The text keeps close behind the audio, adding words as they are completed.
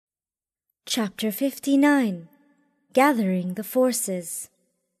Chapter 59. Gathering the Forces.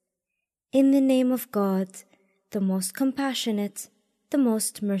 In the name of God, the most compassionate, the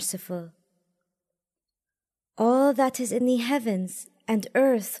most merciful. All that is in the heavens and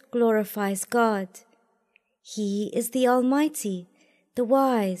earth glorifies God. He is the Almighty, the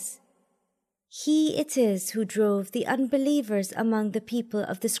Wise. He it is who drove the unbelievers among the people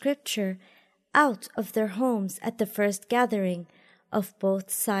of the Scripture out of their homes at the first gathering of both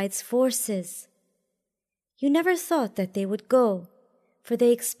sides' forces. You never thought that they would go, for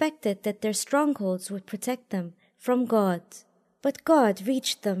they expected that their strongholds would protect them from God. But God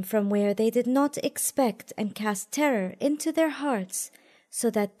reached them from where they did not expect and cast terror into their hearts, so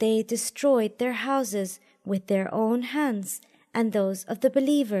that they destroyed their houses with their own hands and those of the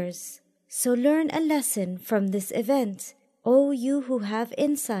believers. So learn a lesson from this event, O you who have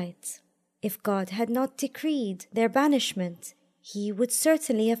insight. If God had not decreed their banishment, He would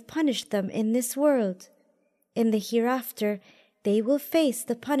certainly have punished them in this world. In the hereafter, they will face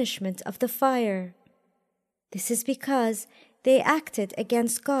the punishment of the fire. This is because they acted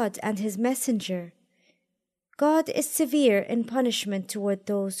against God and His messenger. God is severe in punishment toward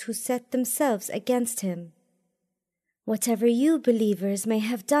those who set themselves against Him. Whatever you believers may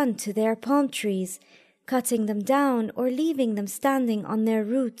have done to their palm trees, cutting them down or leaving them standing on their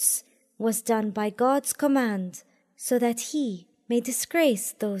roots, was done by God's command, so that He may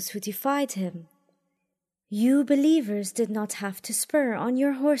disgrace those who defied Him. You believers did not have to spur on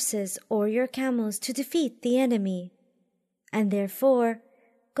your horses or your camels to defeat the enemy, and therefore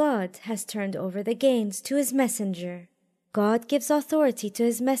God has turned over the gains to His messenger. God gives authority to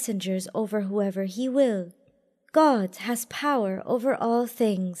His messengers over whoever He will. God has power over all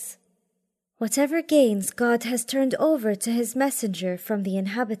things. Whatever gains God has turned over to His messenger from the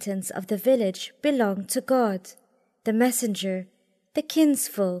inhabitants of the village belong to God, the messenger, the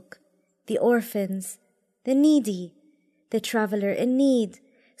kinsfolk, the orphans, the needy, the traveler in need,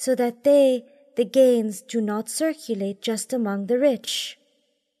 so that the gains, do not circulate just among the rich.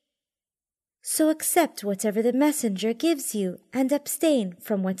 So accept whatever the messenger gives you and abstain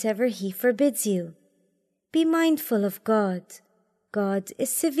from whatever he forbids you. Be mindful of God. God is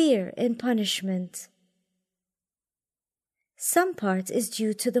severe in punishment. Some part is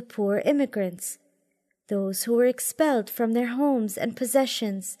due to the poor immigrants, those who were expelled from their homes and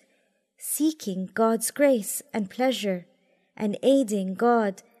possessions, seeking God's grace and pleasure, and aiding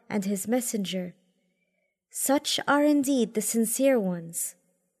God and His messenger. Such are indeed the sincere ones.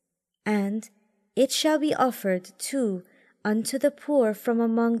 And it shall be offered too unto the poor from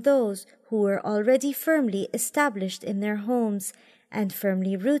among those who were already firmly established in their homes and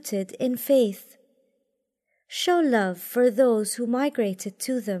firmly rooted in faith. Show love for those who migrated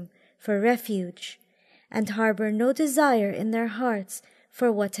to them for refuge, and harbor no desire in their hearts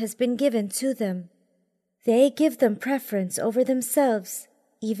for what has been given to them. They give them preference over themselves,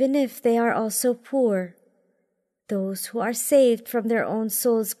 even if they are also poor. Those who are saved from their own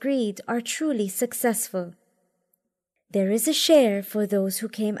soul's greed are truly successful. There is a share for those who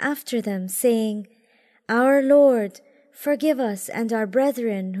came after them, saying, Our Lord, forgive us and our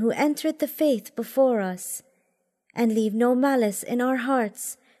brethren who entered the faith before us, and leave no malice in our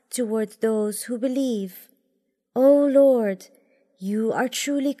hearts toward those who believe. O Lord, You are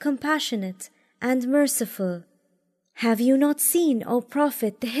truly compassionate and merciful. Have you not seen, O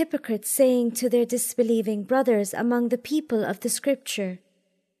Prophet, the hypocrites saying to their disbelieving brothers among the people of the Scripture,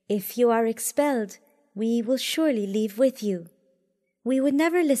 If you are expelled, we will surely leave with you. We would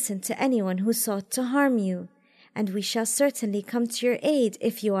never listen to anyone who sought to harm you, and we shall certainly come to your aid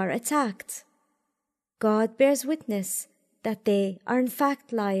if you are attacked. God bears witness that they are in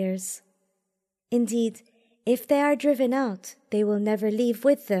fact liars. Indeed, if they are driven out, they will never leave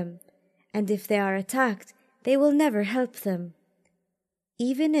with them, and if they are attacked, they will never help them.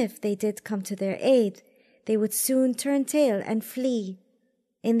 Even if they did come to their aid, they would soon turn tail and flee.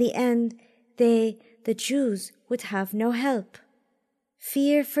 In the end, they, the Jews, would have no help.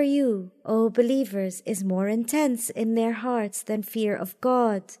 Fear for you, O believers, is more intense in their hearts than fear of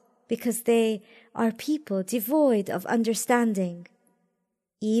God, because they are people devoid of understanding.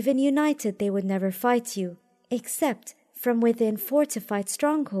 Even united, they would never fight you, except from within fortified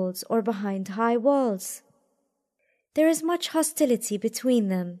strongholds or behind high walls. There is much hostility between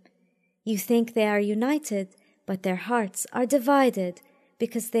them. You think they are united, but their hearts are divided,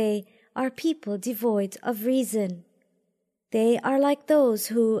 because they are people devoid of reason. They are like those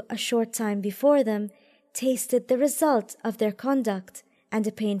who, a short time before them, tasted the result of their conduct, and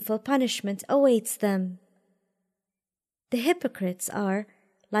a painful punishment awaits them. The hypocrites are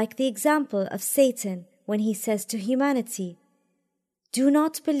like the example of Satan when he says to humanity, Do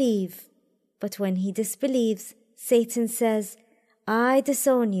not believe, But when he disbelieves, Satan says, I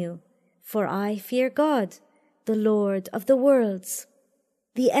disown you, for I fear God, the Lord of the worlds.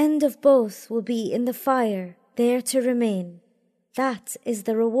 The end of both will be in the fire, there to remain. That is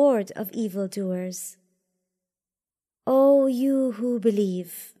the reward of evildoers. O you who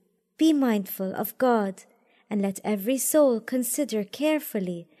believe, be mindful of God, and let every soul consider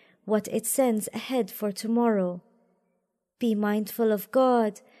carefully what it sends ahead for tomorrow. Be mindful of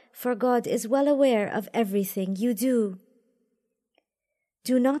God, for God is well aware of everything you do.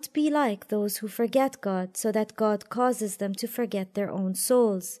 Do not be like those who forget God, so that God causes them to forget their own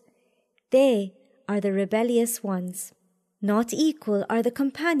souls. They are the rebellious ones. Not equal are the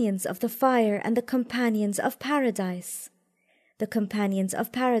companions of the fire and the companions of paradise. The companions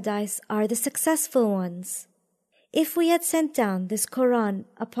of paradise are the successful ones. If we had sent down this Quran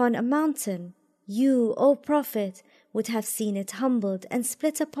upon a mountain, you, O Prophet, would have seen it humbled and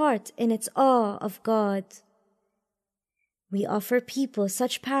split apart in its awe of God. We offer people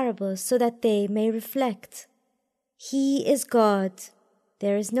such parables so that they may reflect. He is God.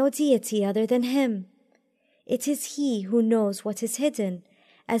 There is no deity other than Him. It is He who knows what is hidden,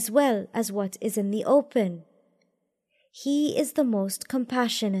 as well as what is in the open. He is the most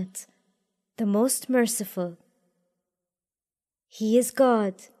compassionate, the most merciful. He is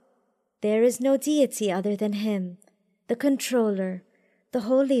God. There is no deity other than Him, the Controller, the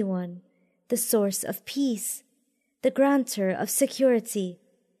Holy One, the Source of peace, the Granter of security,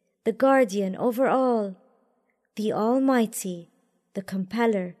 the Guardian over all, the Almighty, the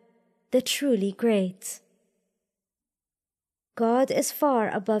Compeller, the truly great. God is far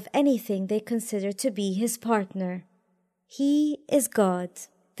above anything they consider to be His partner. He is God,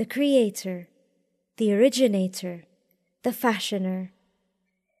 the Creator, the Originator, the Fashioner.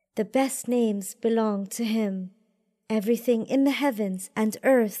 The best names belong to Him. Everything in the heavens and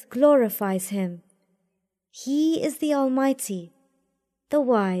earth glorifies Him. He is the Almighty, the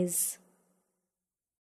Wise.